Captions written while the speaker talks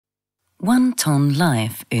One Tonne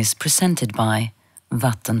Life is presented by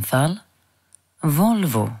Vattenfall,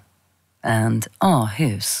 Volvo and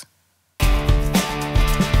Åhus.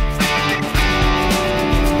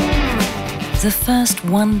 The first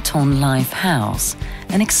One Tonne Life house,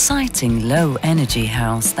 an exciting low-energy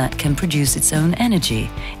house that can produce its own energy,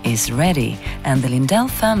 is ready, and the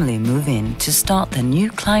Lindells family move in to start their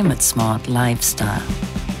new climate-smart lifestyle.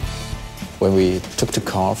 When we took the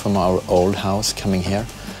car from our old house coming here,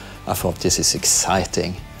 I thought this is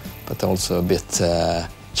exciting, but also a bit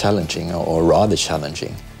challenging, or rather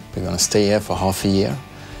challenging. We're going to stay here for half a year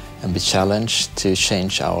and be challenged to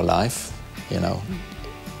change our life. You know,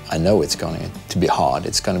 I know it's going to be hard.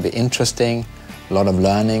 It's going to be interesting, a lot of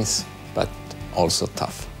learnings, but also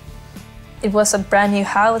tough. It was a brand new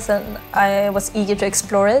house and I was eager to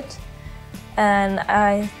explore it. And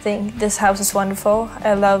I think this house is wonderful.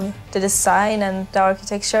 I love the design and the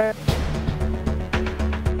architecture.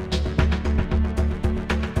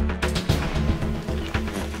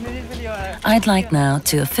 I'd like now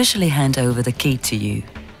to officially hand over the key to you.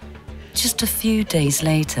 Just a few days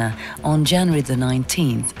later, on January the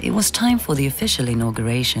 19th, it was time for the official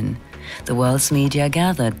inauguration. The world's media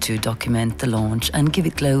gathered to document the launch and give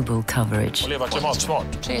it global coverage. Leva klimatsmart.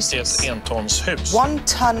 Ett entonnshus. 1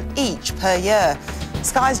 ton each per year.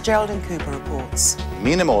 Sky's Geraldine Cooper reports.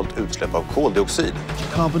 Minimalt utsläpp av koldioxid.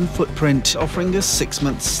 Carbon footprint, offering a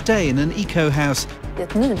 6-month stay in an eco-house. Det är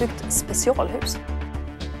ett nybyggt specialhus.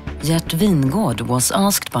 Gert Wingårdh was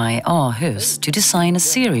asked by Åhus to design a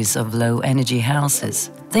series of low-energy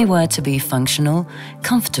houses. They were to be functional,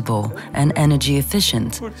 comfortable and energy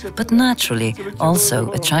efficient, but naturally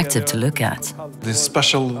also attractive to look at. The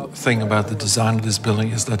special thing about the design of this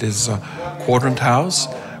building is that it's a quadrant house,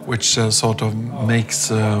 which sort of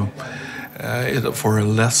makes it for a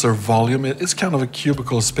lesser volume. It's kind of a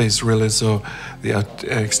cubicle space really, so the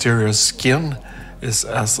exterior skin is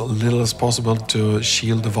as little as possible to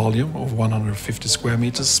shield the volume of 150 square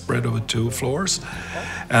meters spread over 2 floors.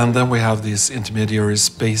 And then we have these intermediary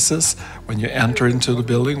spaces when you enter into the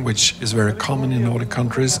building, which is very common in Nordic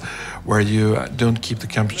countries, where you don't keep the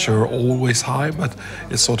temperature always high, but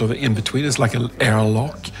it's sort of in between. It's like an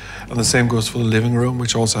airlock. And the same goes for the living room,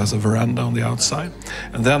 which also has a veranda on the outside.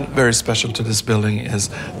 And then very special to this building is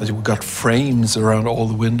that you've got frames around all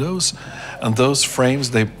the windows. And those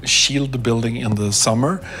frames, they shield the building in the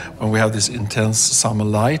summer when we have this intense summer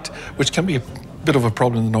light, which can be a bit of a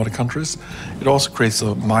problem in the Nordic countries. It also creates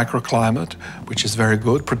a microclimate, which is very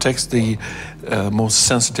good, protects the most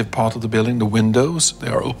sensitive part of the building, the windows. They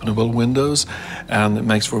are openable windows, and it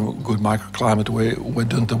makes for a good microclimate where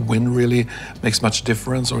the wind really makes much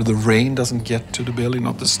difference, or the rain doesn't get to the building,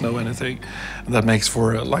 not the snow, anything. And that makes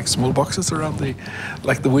for like small boxes around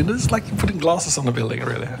the windows, like putting glasses on the building,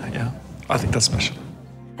 really. Yeah, I think that's special.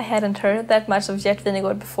 I hadn't heard that much of Gert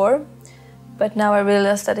Wingårdh before, but now I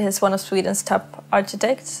realized that he's one of Sweden's top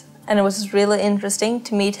architects, and it was really interesting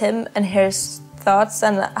to meet him and hear his thoughts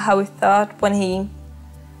and how he thought when he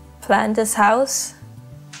planned this house.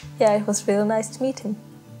 Yeah, it was really nice to meet him.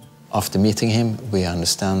 After meeting him, we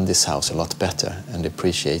understand this house a lot better and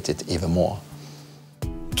appreciate it even more.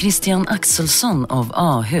 Axelsson of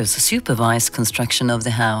Åhus supervised construction of the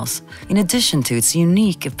house. In addition to its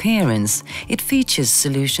unique appearance, it features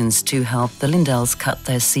solutions to help the Lindells cut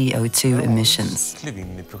their CO2 emissions.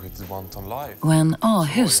 When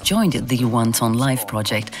Åhus joined the One Tonne Life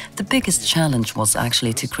project, the biggest challenge was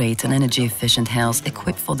actually to create an energy-efficient house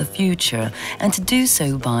equipped for the future, and to do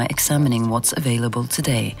so by examining what's available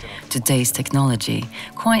today, today's technology,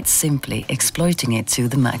 quite simply exploiting it to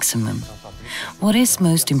the maximum. What is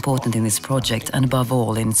most important in this project, and above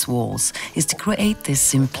all in its walls, is to create this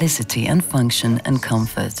simplicity and function and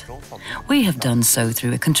comfort. We have done so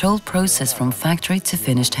through a controlled process from factory to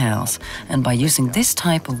finished house, and by using this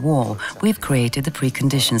type of wall, we've created the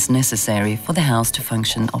preconditions necessary for the house to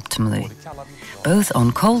function optimally, both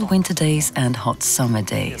on cold winter days and hot summer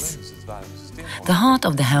days. The heart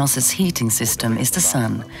of the house's heating system is the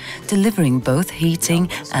sun, delivering both heating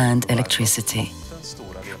and electricity.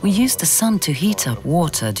 We use the sun to heat up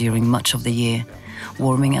water during much of the year,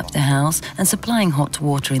 warming up the house and supplying hot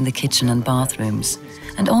water in the kitchen and bathrooms,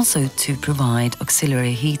 and also to provide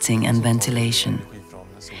auxiliary heating and ventilation.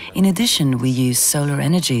 In addition, we use solar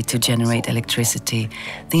energy to generate electricity.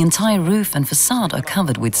 The entire roof and facade are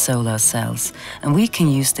covered with solar cells, and we can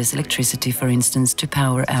use this electricity, for instance, to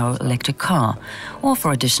power our electric car, or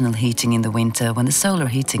for additional heating in the winter when the solar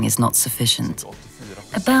heating is not sufficient.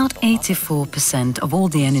 About 84% of all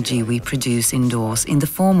the energy we produce indoors in the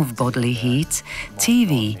form of bodily heat,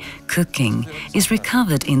 TV, cooking, is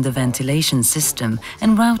recovered in the ventilation system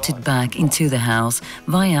and routed back into the house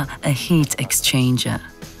via a heat exchanger.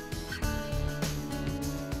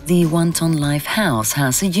 The One Tonne Life house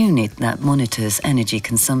has a unit that monitors energy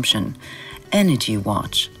consumption, Energy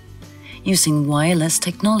Watch. Using wireless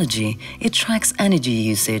technology, it tracks energy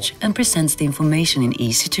usage and presents the information in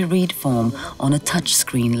easy-to-read form on a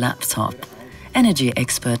touchscreen laptop. Energy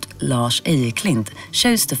expert Lars Ejeklint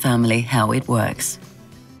shows the family how it works.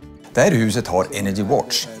 This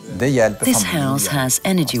house has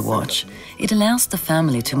Energy Watch. It allows the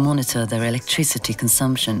family to monitor their electricity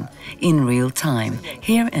consumption in real time,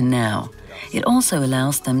 here and now. It also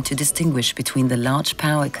allows them to distinguish between the large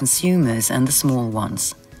power consumers and the small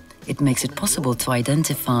ones. It makes it possible to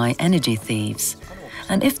identify energy thieves.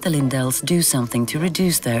 And if the Lindells do something to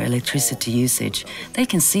reduce their electricity usage, they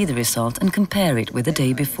can see the result and compare it with the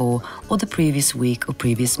day before or the previous week or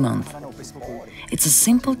previous month. It's a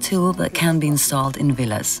simple tool that can be installed in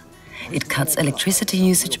villas. It cuts electricity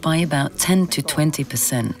usage by about 10 to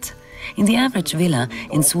 20%. In the average villa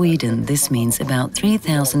in Sweden, this means about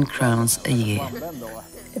 3,000 crowns a year.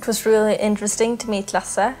 It was really interesting to meet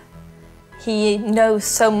Lasse. He knows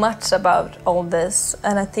so much about all this,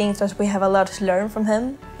 and I think that we have a lot to learn from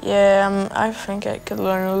him. Yeah, I think I could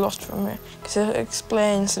learn a lot from him, because he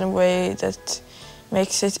explains in a way that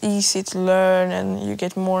makes it easy to learn and you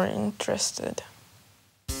get more interested.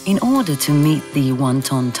 In order to meet the 1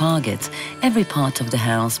 ton target, every part of the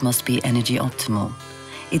house must be energy optimal.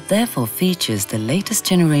 It therefore features the latest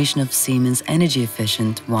generation of Siemens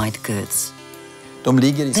energy-efficient white goods.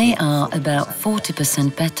 They are about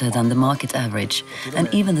 40% better than the market average, and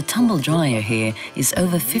even the tumble dryer here is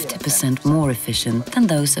over 50% more efficient than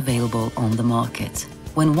those available on the market.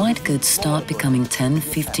 When white goods start becoming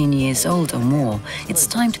 10-15 years old or more, it's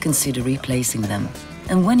time to consider replacing them.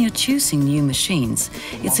 And when you're choosing new machines,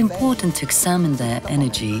 it's important to examine their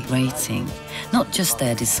energy rating, not just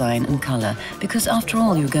their design and color, because after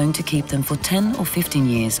all you're going to keep them for 10 or 15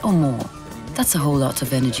 years or more. That's a whole lot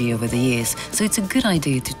of energy over the years, so it's a good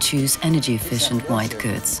idea to choose energy-efficient white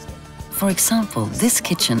goods. For example, this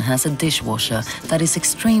kitchen has a dishwasher that is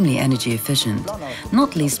extremely energy efficient,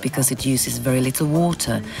 not least because it uses very little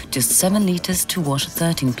water, just 7 liters to wash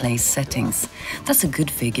 13 place settings. That's a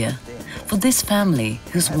good figure. For this family,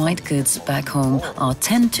 whose white goods back home are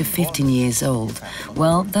 10 to 15 years old,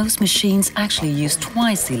 well, those machines actually use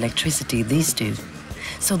twice the electricity these do.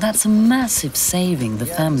 So that's a massive saving the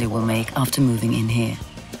family will make after moving in here.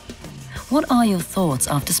 What are your thoughts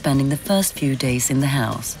after spending the first few days in the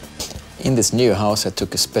house? In this new house, I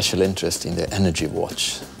took a special interest in the Energy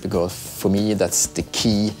Watch, because for me that's the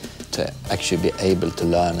key to actually be able to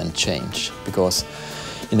learn and change. Because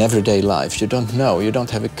in everyday life, you don't know, you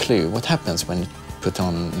don't have a clue what happens when you put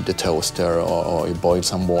on the toaster or you boil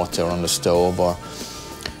some water on the stove, or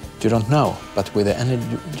you don't know. But with the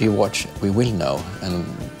Energy Watch, we will know, and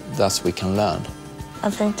thus we can learn.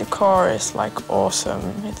 I think the car is like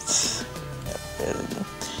awesome. It's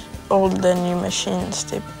all the new machines,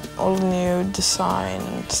 all new design,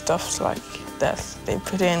 stuff like that they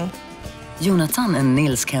put in. Jonathan and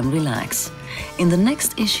Nils can relax. In the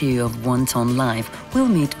next issue of One Tonne Life, we'll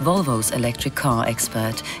meet Volvo's electric car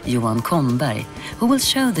expert Johan Komberg, who will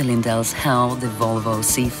show the Lindells how the Volvo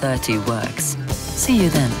C30 works. See you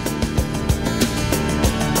then.